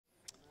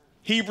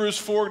Hebrews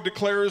 4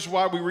 declares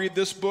why we read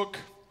this book.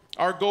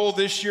 Our goal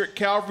this year at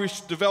Calvary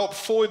is to develop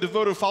fully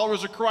devoted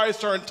followers of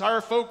Christ. Our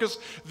entire focus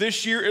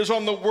this year is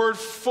on the word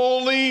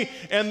fully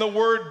and the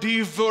word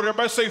devoted.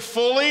 Everybody say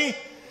fully.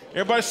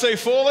 Everybody say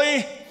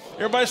fully.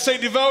 Everybody say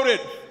devoted.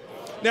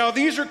 Now,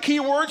 these are key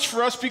words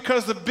for us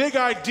because the big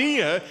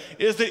idea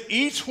is that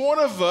each one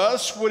of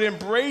us would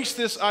embrace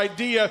this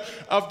idea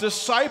of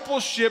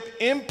discipleship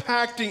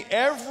impacting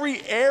every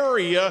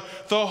area,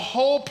 the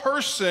whole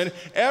person,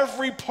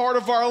 every part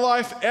of our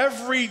life,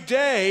 every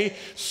day,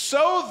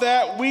 so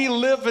that we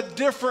live a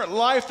different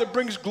life that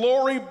brings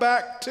glory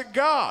back to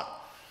God.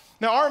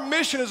 Now, our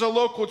mission as a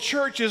local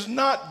church is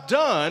not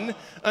done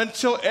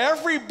until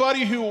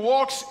everybody who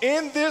walks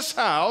in this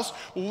house,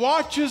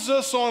 watches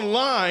us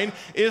online,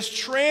 is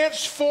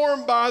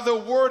transformed by the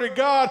Word of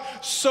God,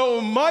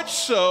 so much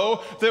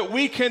so that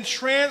we can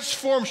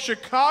transform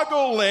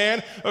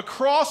Chicagoland,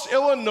 across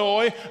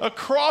Illinois,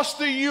 across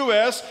the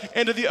U.S.,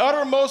 and to the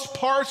uttermost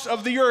parts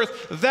of the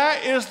earth.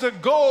 That is the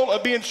goal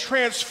of being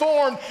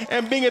transformed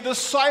and being a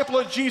disciple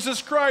of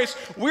Jesus Christ.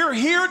 We're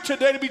here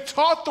today to be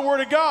taught the Word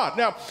of God.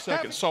 Now,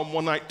 Psalm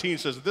 119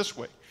 says it this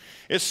way.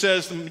 It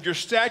says, your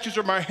statutes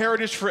are my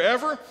heritage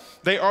forever.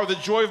 They are the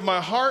joy of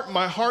my heart.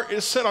 My heart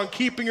is set on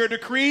keeping your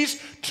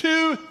decrees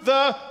to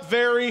the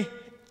very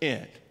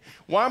end.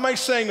 Why am I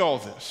saying all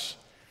this?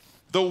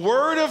 The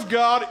Word of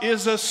God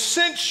is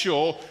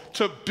essential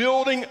to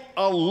building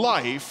a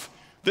life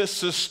that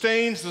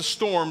sustains the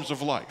storms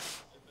of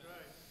life.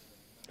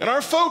 And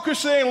our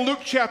focus today in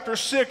Luke chapter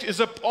 6 is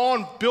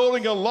upon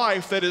building a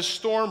life that is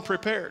storm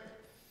prepared.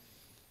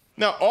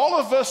 Now, all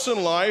of us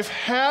in life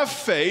have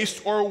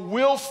faced or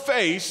will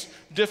face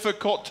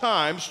difficult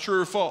times,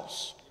 true or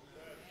false.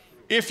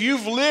 If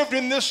you've lived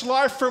in this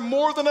life for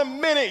more than a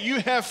minute, you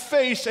have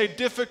faced a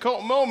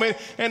difficult moment.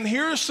 And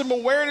here's some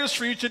awareness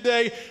for you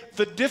today.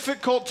 The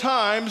difficult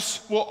times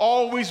will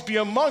always be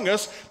among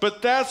us,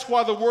 but that's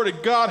why the Word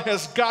of God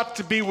has got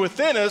to be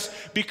within us,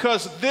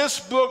 because this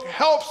book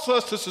helps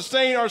us to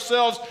sustain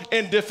ourselves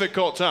in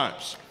difficult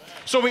times.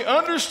 So we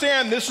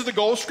understand this is the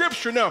goal of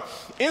Scripture. Now,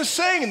 in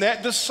saying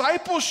that,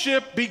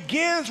 discipleship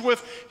begins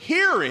with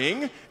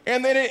hearing,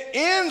 and then it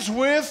ends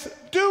with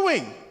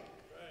doing.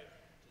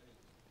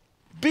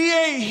 Be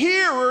a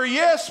hearer,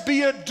 yes.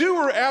 Be a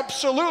doer,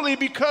 absolutely.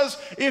 Because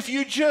if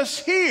you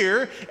just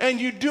hear and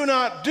you do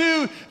not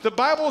do, the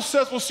Bible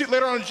says, we'll see it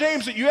later on in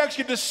James, that you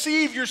actually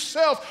deceive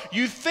yourself.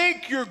 You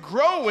think you're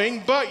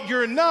growing, but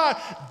you're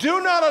not. Do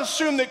not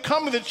assume that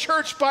coming to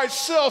church by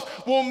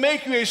itself will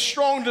make you a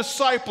strong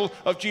disciple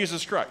of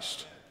Jesus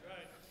Christ.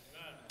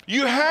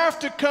 You have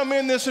to come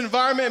in this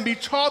environment and be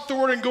taught the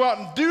Word and go out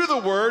and do the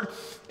Word.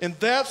 And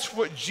that's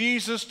what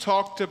Jesus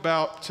talked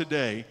about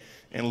today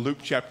in Luke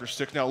chapter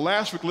 6. Now,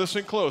 last week,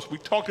 listen close, we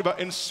talked about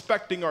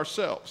inspecting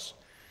ourselves.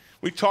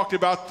 We talked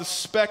about the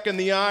speck in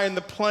the eye and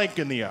the plank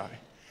in the eye.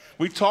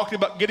 We talked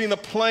about getting the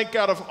plank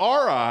out of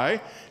our eye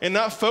and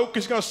not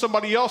focusing on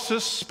somebody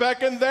else's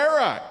speck in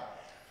their eye.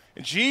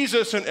 And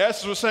Jesus, in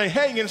essence, was saying,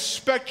 hey,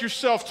 inspect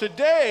yourself.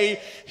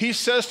 Today, he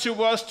says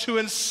to us to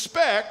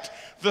inspect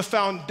the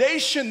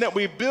foundation that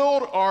we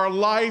build our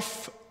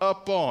life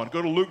upon.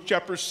 Go to Luke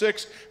chapter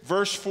 6,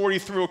 verse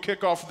 43. We'll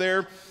kick off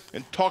there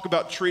and talk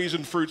about trees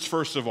and fruits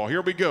first of all.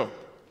 Here we go.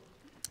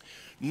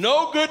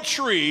 No good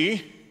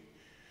tree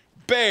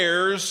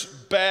bears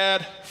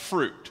bad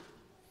fruit.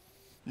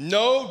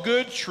 No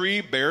good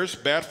tree bears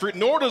bad fruit,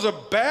 nor does a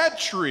bad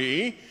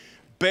tree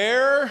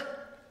bear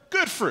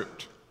good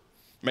fruit.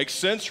 Makes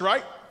sense,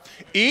 right?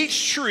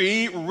 Each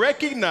tree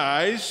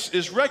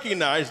is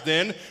recognized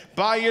then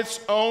by its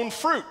own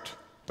fruit.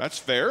 That's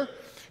fair.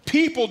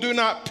 People do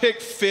not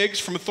pick figs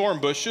from thorn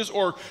bushes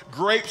or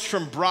grapes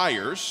from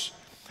briars.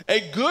 A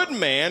good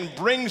man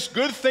brings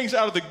good things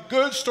out of the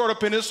good stored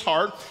up in his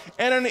heart,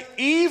 and an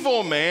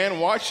evil man,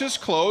 watch this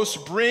close,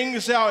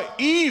 brings out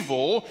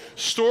evil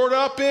stored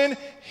up in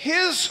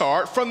his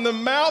heart. From the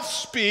mouth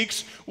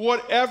speaks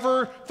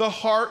whatever the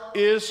heart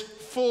is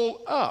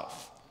full of.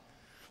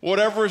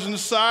 Whatever is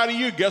inside of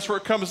you, guess where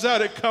it comes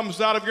out? It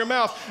comes out of your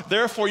mouth.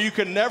 Therefore, you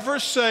can never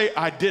say,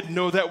 I didn't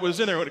know that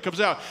was in there when it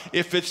comes out.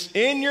 If it's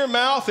in your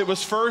mouth, it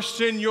was first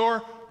in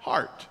your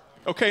heart.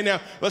 Okay, now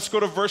let's go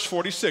to verse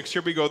 46.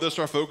 Here we go. This is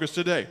our focus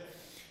today.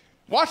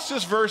 Watch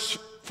this verse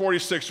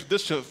 46.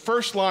 This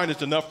first line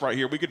is enough right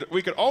here.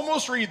 We could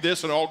almost read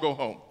this and all go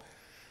home.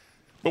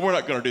 But we're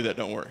not going to do that,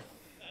 don't worry.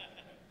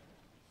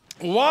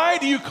 Why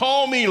do you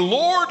call me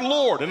Lord,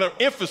 Lord? And the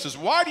emphasis,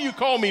 why do you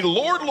call me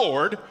Lord,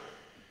 Lord?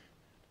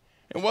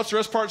 And what's the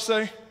rest part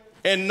say?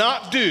 And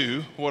not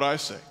do what I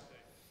say.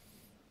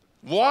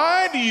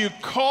 Why do you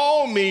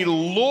call me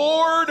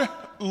Lord,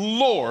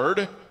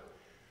 Lord,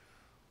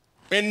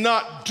 and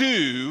not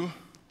do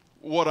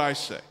what I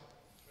say?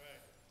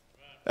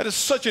 That is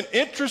such an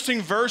interesting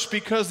verse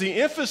because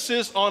the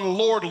emphasis on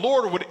Lord,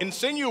 Lord would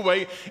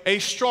insinuate a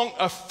strong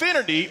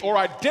affinity or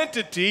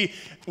identity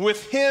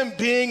with him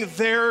being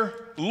their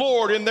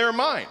Lord in their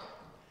mind.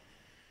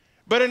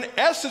 But in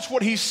essence,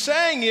 what he's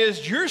saying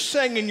is, you're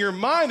saying in your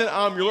mind that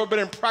I'm your Lord, but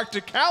in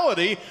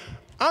practicality,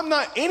 I'm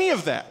not any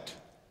of that.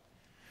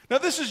 Now,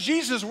 this is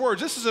Jesus'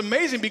 words. This is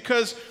amazing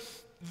because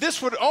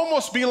this would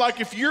almost be like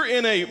if you're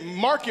in a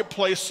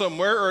marketplace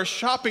somewhere or a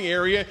shopping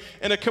area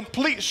and a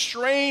complete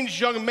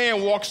strange young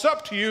man walks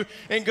up to you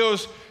and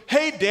goes,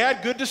 "Hey,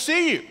 Dad, good to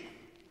see you."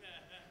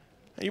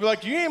 And you'd be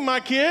like, "You ain't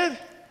my kid."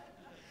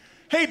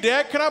 "Hey,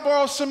 Dad, can I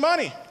borrow some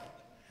money?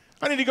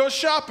 I need to go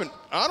shopping."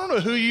 "I don't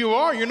know who you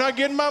are. You're not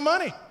getting my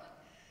money."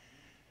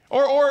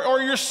 Or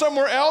you're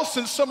somewhere else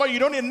and somebody you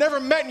never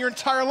met in your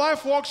entire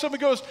life walks up and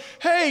goes,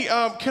 "Hey,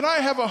 can I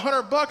have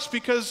 $100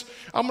 because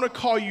I'm going to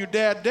call you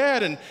Dad,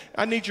 and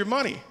I need your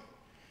money."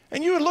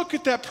 And you would look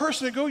at that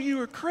person and go, "You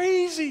are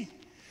crazy."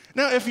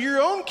 Now, if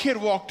your own kid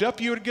walked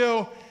up, you would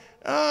go,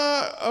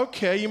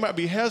 okay, you might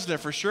be hesitant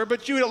for sure,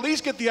 but you would at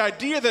least get the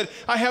idea that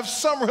I have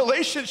some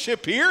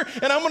relationship here,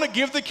 and I'm going to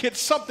give the kid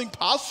something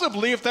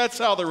possibly if that's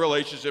how the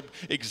relationship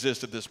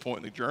exists at this point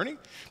in the journey.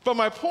 But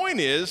my point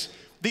is,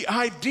 the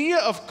idea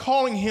of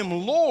calling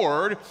him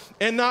Lord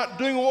and not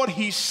doing what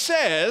he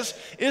says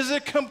is a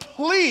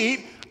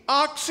complete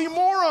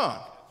oxymoron.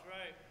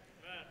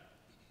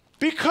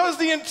 Because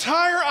the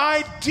entire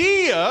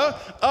idea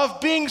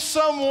of being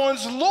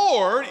someone's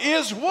Lord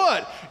is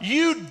what?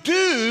 You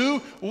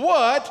do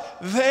what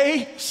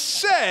they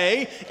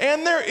say,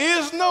 and there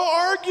is no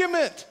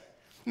argument.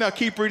 Now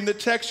keep reading the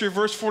text here,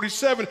 verse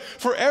 47.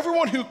 "For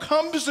everyone who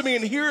comes to me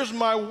and hears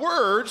my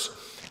words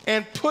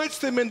and puts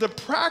them into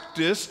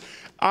practice,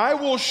 I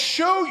will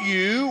show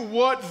you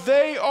what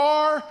they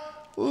are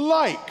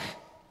like."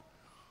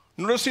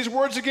 Notice these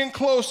words again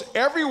close.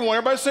 Everyone,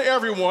 everybody say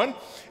everyone.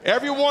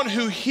 Everyone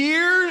who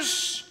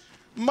hears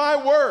my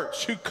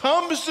words, who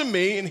comes to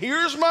me and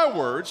hears my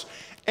words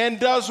and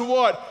does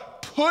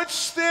what?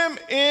 Puts them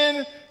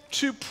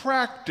into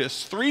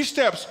practice. 3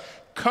 steps.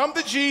 Come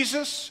to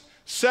Jesus.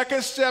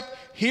 2nd step,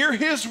 hear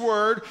his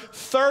word.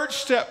 3rd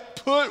step,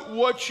 put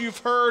what you've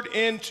heard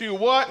into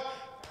what?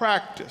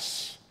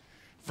 Practice.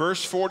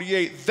 Verse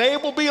 48, "They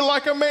will be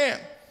like a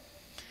man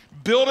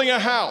building a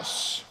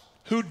house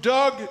who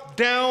dug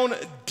down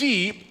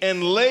deep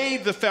and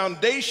laid the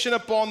foundation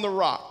upon the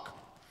rock.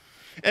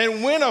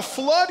 And when a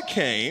flood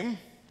came,"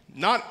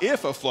 not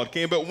if a flood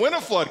came, but when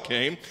a flood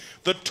came,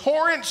 "the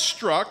torrent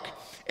struck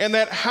and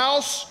that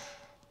house,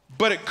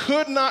 but it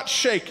could not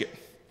shake it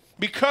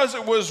because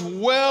it was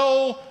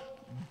well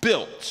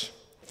built."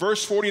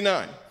 Verse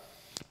 49,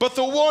 "But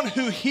the one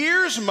who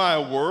hears my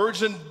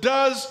words and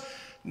does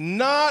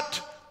not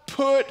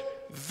put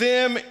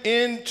them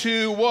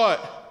into"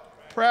 what?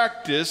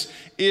 Practice,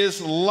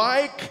 "is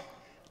like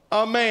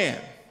a man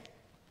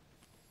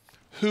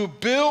who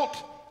built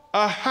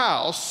a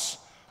house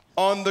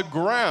on the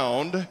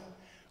ground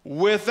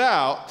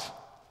without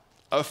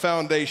a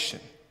foundation.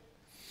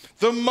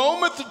 The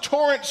moment the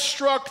torrent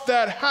struck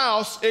that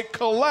house, it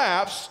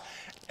collapsed,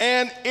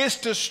 and its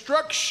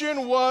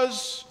destruction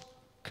was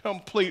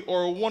complete."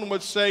 Or one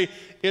would say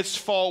its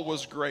fall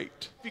was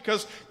great.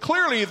 Because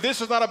clearly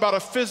this is not about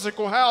a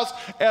physical house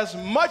as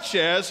much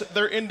as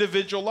their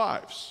individual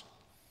lives.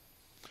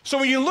 So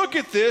when you look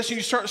at this and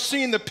you start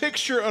seeing the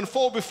picture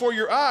unfold before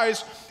your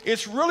eyes,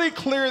 it's really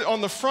clear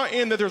on the front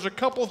end that there's a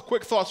couple of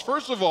quick thoughts.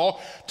 First of all,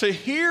 to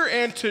hear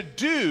and to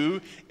do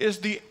is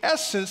the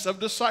essence of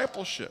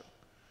discipleship.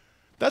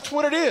 That's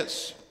what it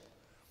is.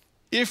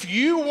 If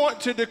you want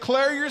to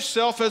declare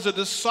yourself as a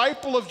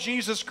disciple of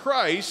Jesus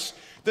Christ,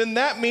 then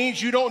that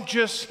means you don't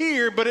just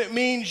hear, but it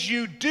means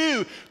you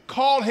do.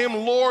 Call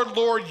him Lord,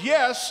 Lord,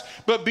 yes,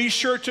 but be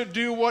sure to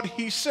do what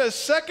he says.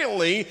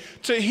 Secondly,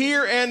 to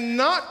hear and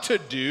not to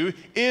do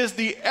is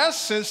the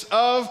essence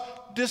of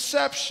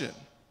deception.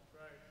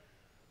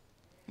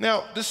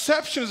 Now,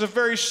 deception is a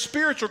very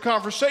spiritual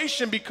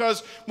conversation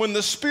because when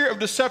the spirit of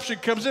deception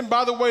comes in,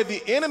 by the way,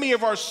 the enemy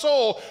of our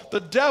soul,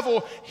 the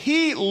devil,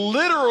 he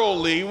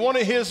literally, one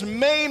of his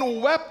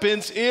main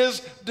weapons is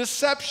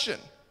deception.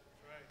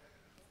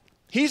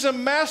 He's a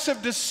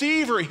massive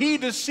deceiver. He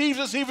deceives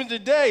us even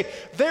today.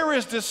 There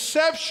is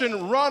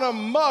deception run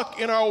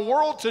amok in our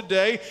world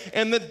today,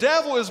 and the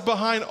devil is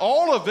behind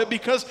all of it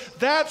because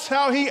that's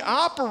how he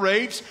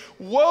operates.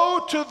 Woe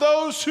to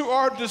those who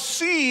are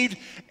deceived.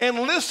 And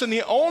listen,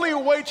 the only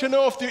way to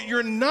know if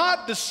you're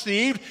not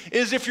deceived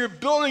is if you're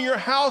building your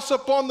house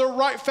upon the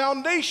right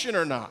foundation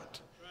or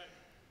not.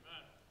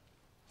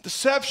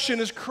 Deception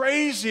is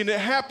crazy, and it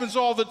happens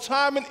all the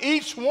time, and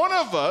each one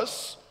of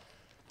us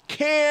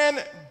can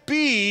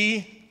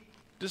be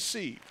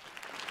deceived.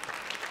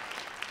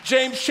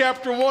 James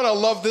chapter 1, I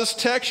love this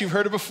text. You've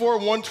heard it before,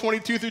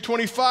 1:22 through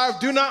 25.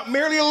 "Do not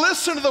merely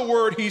listen to the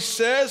word," he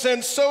says,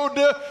 "and so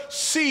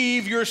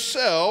deceive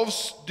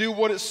yourselves." Do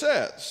what it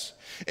says.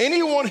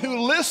 "Anyone who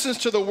listens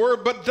to the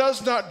word but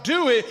does not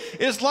do it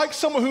is like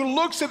someone who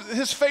looks at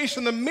his face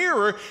in the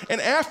mirror,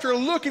 and after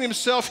looking at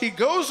himself, he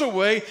goes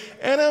away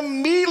and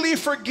immediately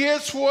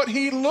forgets what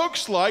he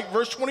looks like."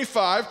 Verse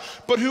 25,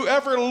 "But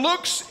whoever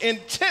looks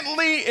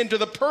intently into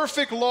the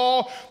perfect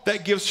law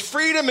that gives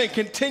freedom and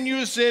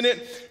continues in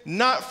it,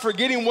 not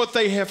forgetting what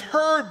they have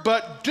heard,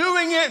 but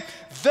doing it,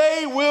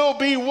 they will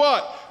be"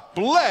 what?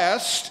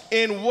 "Blessed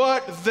in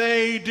what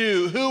they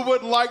do." Who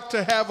would like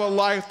to have a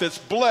life that's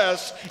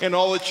blessed in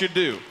all that you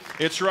do?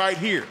 It's right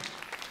here.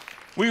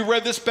 We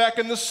read this back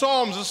in the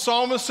Psalms. The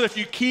psalmist said, if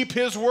you keep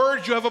his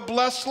words, you have a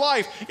blessed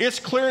life. It's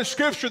clear in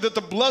Scripture that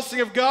the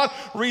blessing of God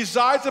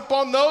resides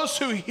upon those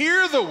who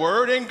hear the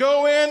word and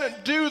go in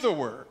and do the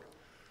word.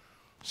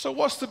 So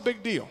what's the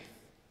big deal?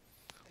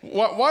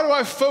 Why do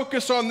I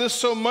focus on this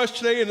so much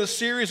today in the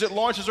series that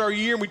launches our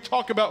year and we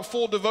talk about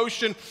full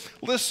devotion?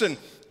 Listen,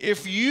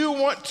 if you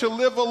want to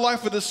live a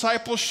life of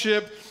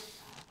discipleship,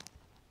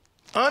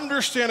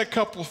 understand a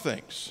couple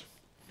things.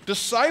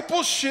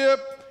 Discipleship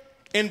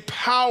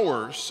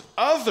empowers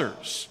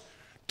others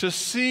to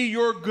see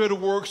your good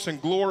works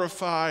and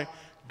glorify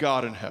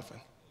God in heaven.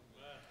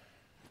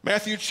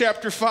 Matthew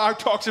chapter 5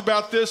 talks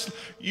about this.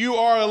 You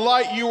are a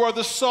light, you are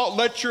the salt.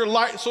 Let your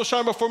light so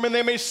shine before men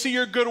they may see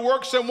your good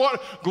works and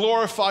what?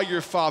 Glorify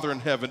your Father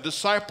in heaven.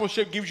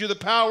 Discipleship gives you the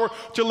power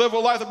to live a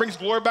life that brings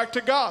glory back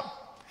to God.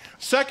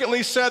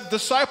 Secondly, said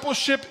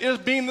discipleship is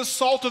being the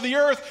salt of the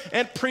earth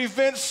and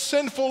prevents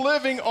sinful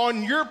living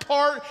on your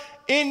part,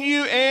 in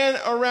you, and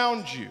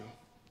around you.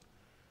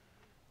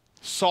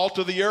 Salt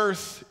of the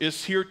earth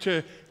is here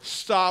to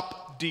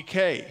stop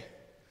decay.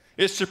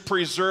 It's to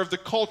preserve the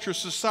culture,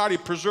 society,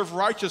 preserve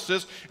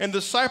righteousness, and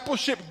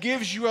discipleship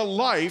gives you a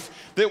life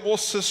that will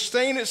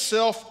sustain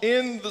itself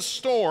in the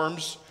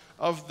storms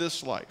of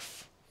this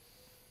life.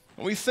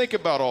 When we think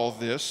about all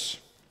this,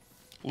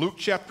 Luke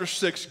chapter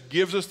 6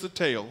 gives us the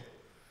tale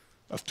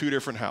of two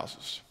different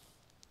houses,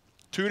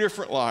 two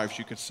different lives,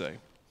 you could say.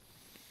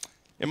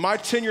 In my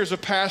tenure as a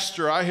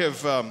pastor, I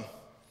have,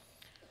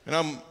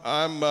 and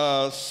I'm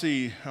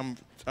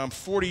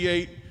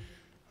 48.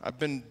 I've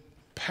been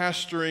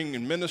pastoring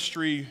in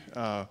ministry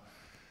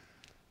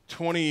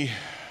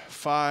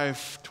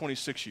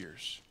 26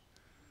 years.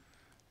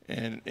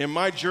 And in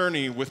my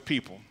journey with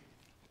people,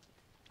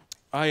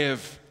 I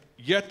have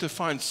yet to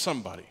find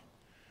somebody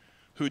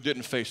who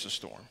didn't face a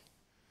storm.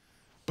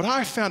 But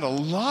I found a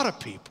lot of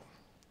people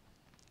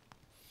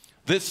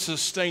that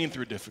sustained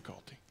through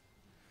difficulty.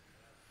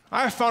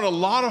 I found a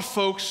lot of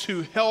folks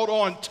who held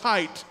on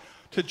tight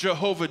to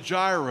Jehovah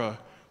Jireh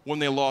when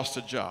they lost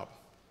a job.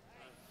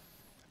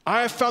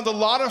 I have found a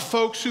lot of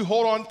folks who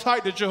hold on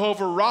tight to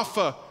Jehovah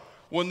Rapha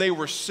when they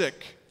were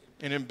sick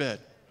and in bed.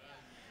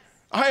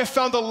 I have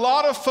found a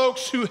lot of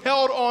folks who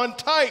held on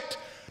tight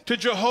to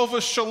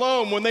Jehovah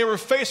Shalom when they were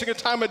facing a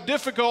time of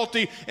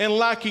difficulty and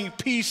lacking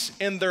peace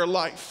in their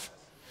life.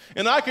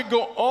 And I could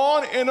go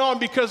on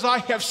because I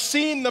have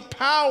seen the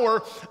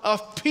power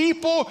of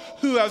people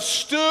who have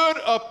stood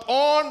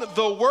upon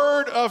the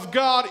word of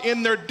God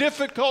in their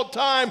difficult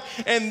time,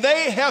 and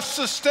they have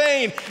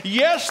sustained.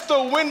 Yes,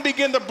 the wind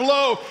began to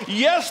blow.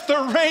 Yes, the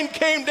rain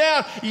came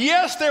down.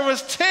 Yes, there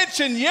was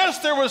tension. Yes,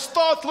 there was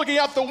thoughts looking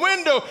out the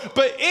window.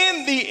 But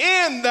in the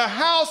end, the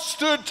house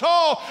stood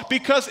tall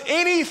because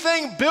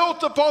anything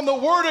built upon the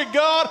word of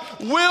God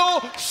will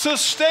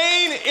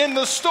sustain in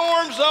the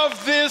storms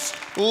of this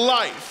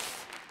life.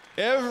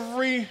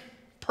 Every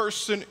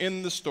person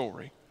in the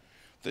story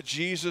that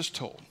Jesus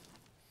told,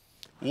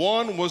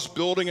 one was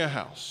building a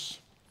house,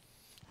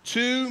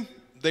 two,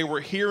 they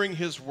were hearing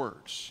his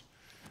words,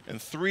 and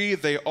three,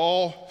 they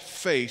all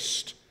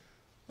faced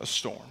a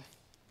storm.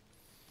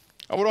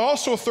 I would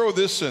also throw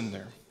this in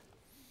there.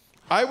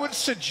 I would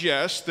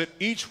suggest that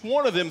each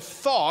one of them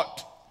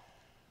thought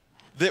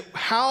that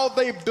how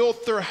they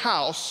built their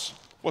house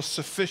was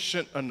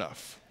sufficient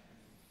enough.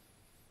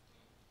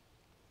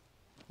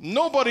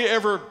 Nobody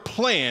ever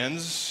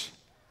plans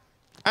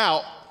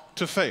out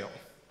to fail.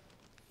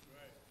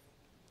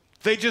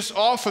 They just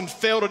often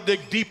fail to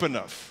dig deep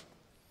enough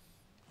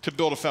to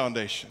build a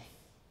foundation.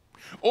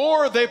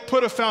 Or they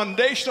put a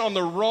foundation on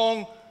the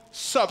wrong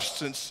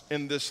substance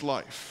in this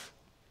life.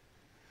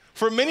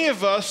 For many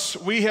of us,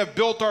 we have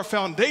built our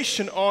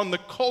foundation on the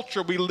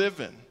culture we live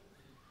in.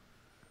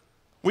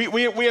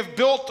 We have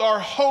built our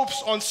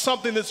hopes on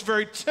something that's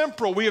very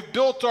temporal. We have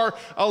built our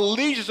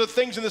allegiance to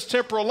things in this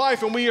temporal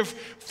life, and we have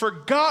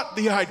forgot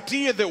the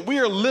idea that we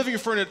are living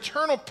for an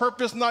eternal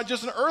purpose, not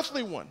just an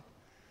earthly one.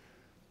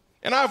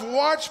 And I've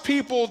watched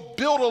people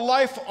build a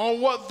life on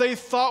what they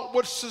thought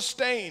would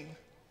sustain.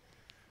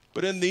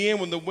 But in the end,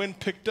 when the wind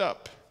picked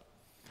up,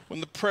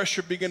 when the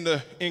pressure began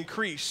to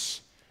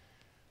increase,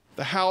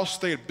 the house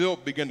they had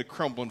built began to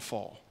crumble and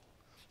fall.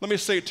 Let me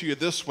say it to you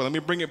this way. Let me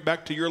bring it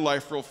back to your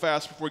life real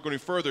fast before we go any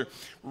further.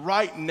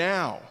 Right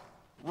now,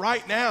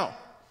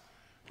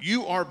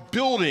 you are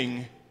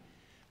building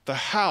the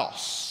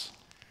house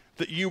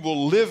that you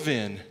will live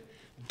in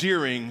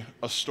during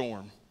a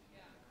storm.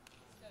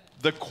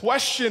 The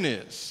question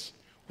is,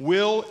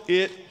 will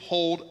it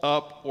hold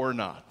up or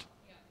not?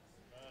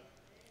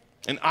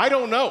 And I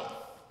don't know,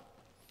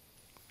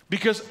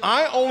 because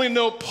I only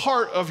know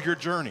part of your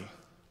journey.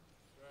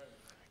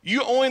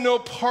 You only know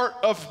part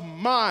of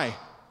my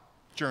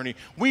journey.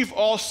 We've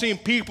all seen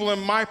people in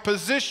my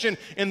position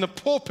in the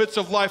pulpits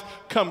of life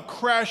come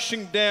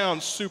crashing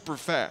down super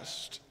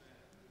fast.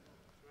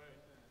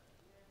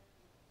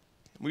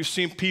 We've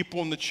seen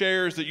people in the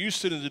chairs that you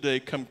sit in today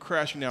come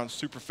crashing down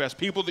super fast.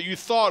 People that you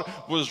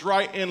thought was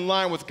right in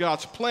line with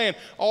God's plan,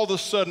 all of a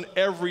sudden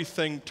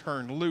everything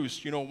turned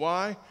loose. You know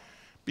why?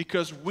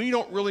 because we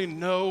don't really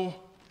know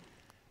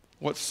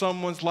what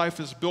someone's life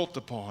is built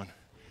upon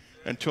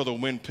until the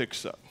wind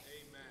picks up.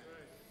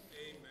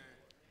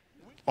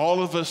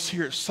 All of us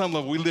here at some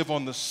level, we live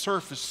on the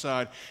surface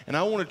side, and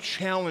I want to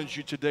challenge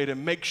you today to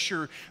make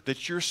sure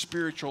that your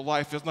spiritual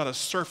life is not a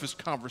surface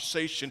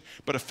conversation,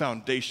 but a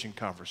foundation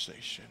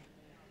conversation.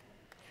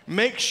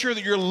 Make sure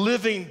that you're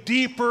living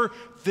deeper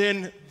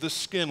than the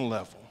skin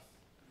level.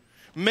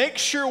 Make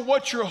sure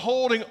what you're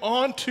holding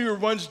on to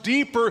runs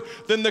deeper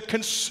than the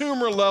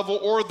consumer level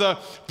or the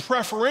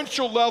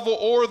preferential level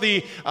or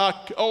the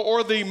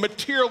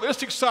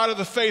materialistic side of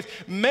the faith.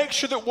 Make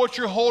sure that what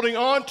you're holding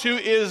on to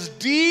is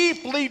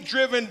deeply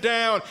driven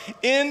down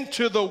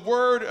into the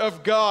Word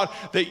of God,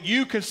 that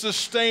you can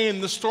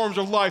sustain the storms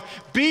of life.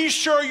 Be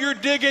sure you're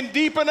digging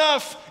deep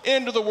enough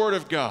into the Word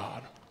of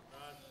God.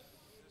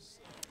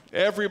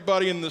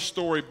 Everybody in the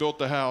story built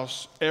the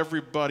house.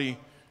 Everybody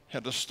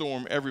had the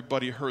storm.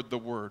 Everybody heard the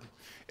word.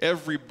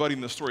 Everybody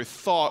in the story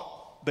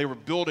thought they were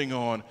building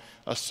on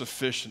a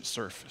sufficient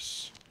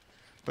surface.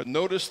 But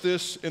notice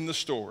this in the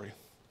story.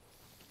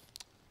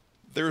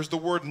 There's the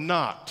word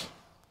not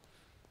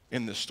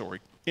in this story,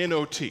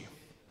 N-O-T.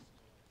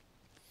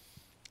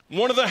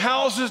 One of the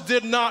houses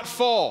did not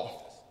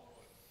fall.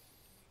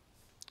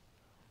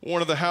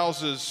 One of the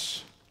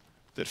houses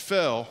that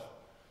fell,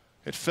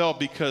 it fell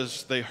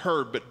because they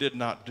heard but did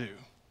not do.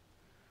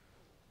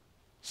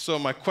 So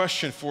my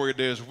question for you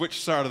today is, which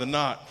side of the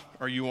knot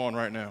are you on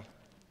right now?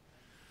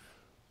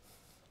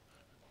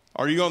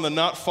 Are you on the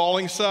not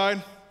falling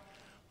side,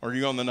 or are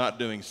you on the not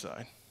doing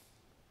side?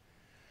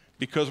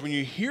 Because when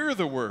you hear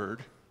the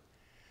word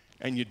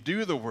and you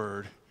do the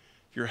word,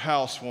 your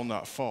house will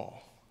not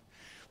fall.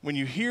 When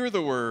you hear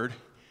the word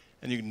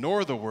and you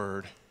ignore the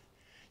word,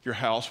 your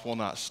house will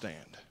not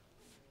stand.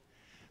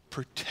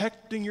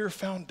 Protecting your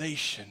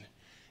foundation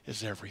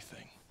is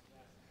everything.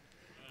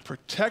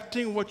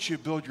 Protecting what you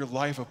build your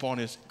life upon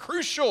is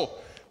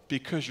crucial,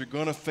 because you're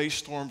going to face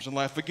storms in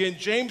life. Again,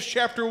 James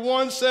chapter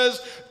 1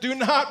 says, do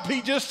not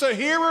be just a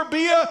hearer,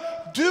 be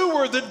a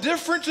doer. The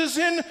difference is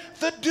in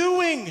the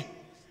doing.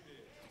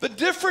 The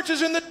difference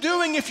is in the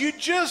doing. If you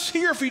just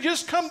hear, if you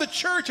just come to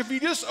church, if you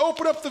just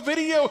open up the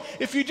video,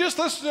 if you just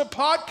listen to a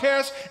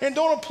podcast and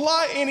don't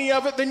apply any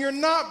of it, then you're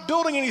not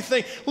building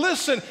anything.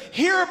 Listen,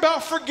 hear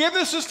about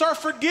forgiveness and start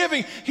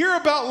forgiving. Hear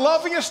about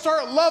loving and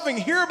start loving.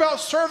 Hear about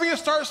serving and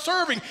start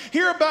serving.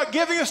 Hear about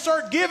giving and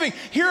start giving.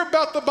 Hear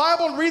about the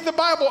Bible and read the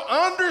Bible.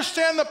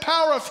 Understand the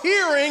power of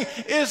hearing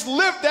is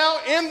lived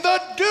out in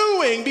the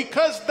doing,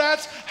 because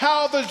that's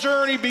how the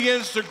journey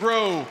begins to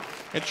grow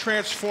and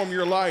transform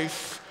your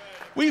life.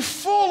 We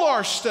fool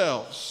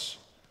ourselves.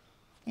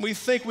 We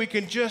think we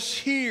can just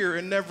hear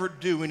and never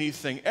do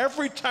anything.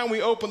 Every time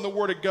we open the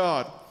Word of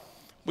God,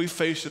 we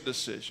face a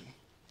decision.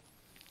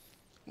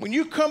 When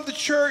you come to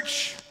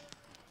church,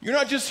 you're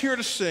not just here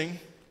to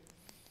sing.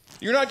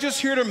 You're not just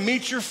here to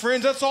meet your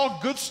friends. That's all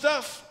good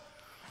stuff.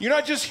 You're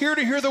not just here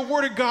to hear the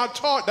Word of God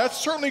taught. That's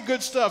certainly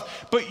good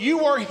stuff. But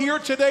you are here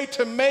today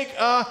to make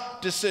a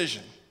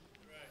decision.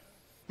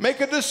 Make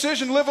a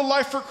decision to live a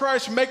life for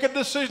Christ. Make a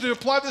decision to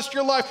apply this to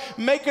your life.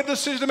 Make a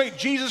decision to make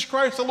Jesus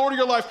Christ the Lord of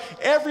your life.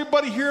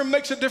 Everybody here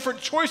makes a different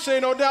choice,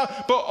 ain't no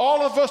doubt, but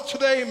all of us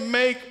today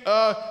make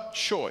a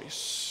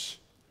choice.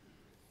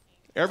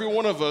 Every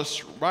one of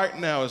us right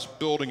now is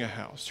building a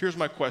house. Here's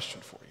my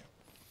question for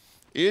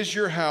you. Is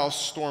your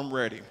house storm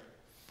ready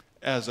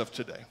as of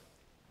today?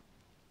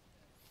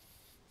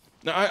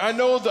 Now, I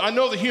know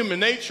the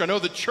human nature. I know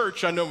the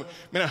church.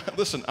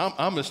 Listen,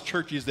 I'm as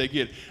churchy as they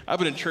get. I've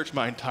been in church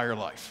my entire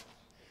life.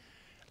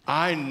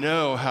 I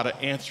know how to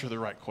answer the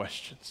right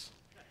questions.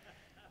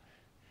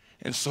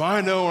 And so I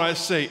know when I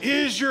say,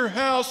 is your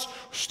house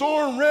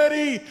storm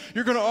ready?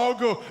 You're going to all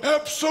go,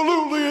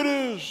 absolutely it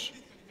is.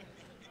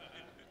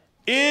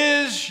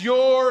 Is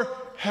your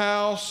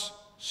house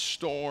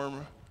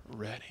storm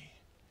ready?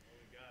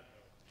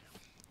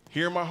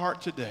 Hear my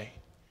heart today.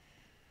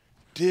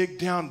 Dig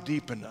down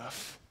deep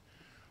enough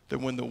that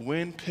when the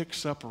wind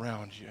picks up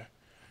around you,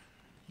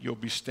 you'll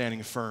be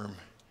standing firm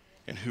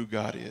in who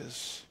God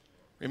is.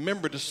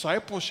 Remember,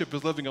 discipleship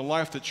is living a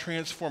life that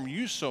transforms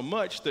you so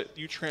much that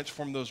you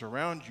transform those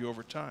around you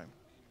over time.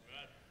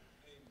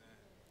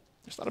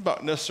 It's not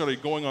about necessarily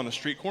going on the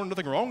street corner,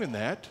 nothing wrong in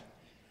that,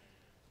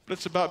 but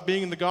it's about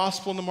being in the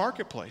gospel in the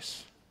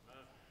marketplace.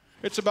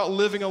 It's about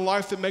living a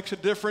life that makes a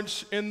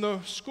difference in the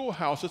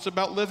schoolhouse. It's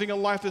about living a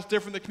life that's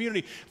different in the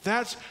community.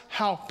 That's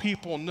how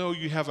people know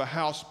you have a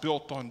house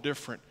built on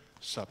different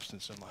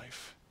substance in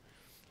life.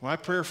 My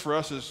prayer for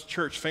us as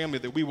church family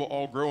that we will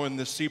all grow in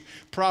this. See,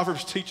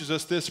 Proverbs teaches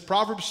us this.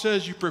 Proverbs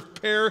says you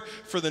prepare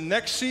for the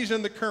next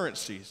season, the current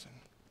season.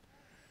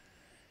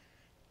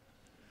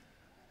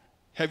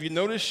 Have you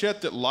noticed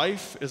yet that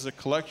life is a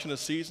collection of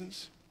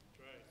seasons?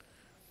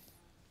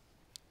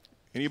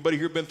 Anybody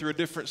here been through a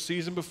different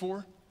season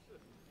before?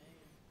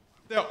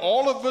 That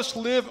all of us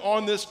live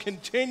on this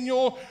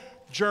continual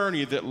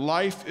journey that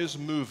life is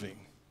moving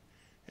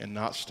and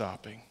not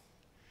stopping.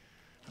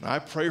 And I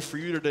pray for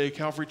you today,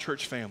 Calvary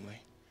Church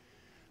family,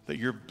 that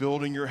you're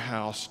building your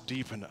house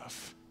deep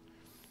enough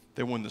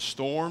that when the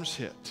storms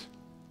hit,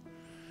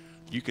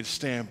 you can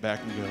stand back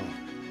and go,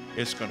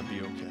 it's going to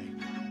be okay.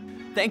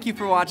 Thank you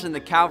for watching the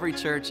Calvary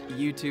Church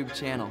YouTube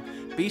channel.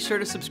 Be sure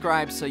to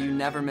subscribe so you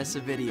never miss a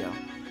video.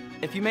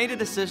 If you made a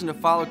decision to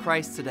follow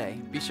Christ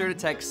today, be sure to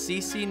text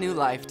CC New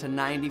Life to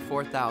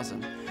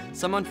 94,000.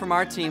 Someone from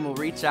our team will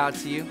reach out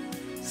to you,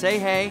 say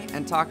hey,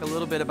 and talk a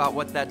little bit about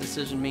what that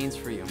decision means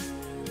for you.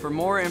 For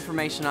more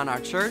information on our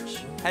church,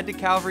 head to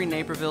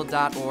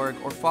calvarynaperville.org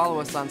or follow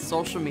us on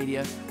social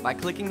media by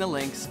clicking the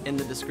links in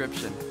the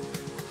description.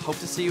 Hope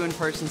to see you in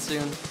person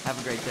soon. Have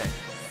a great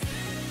day.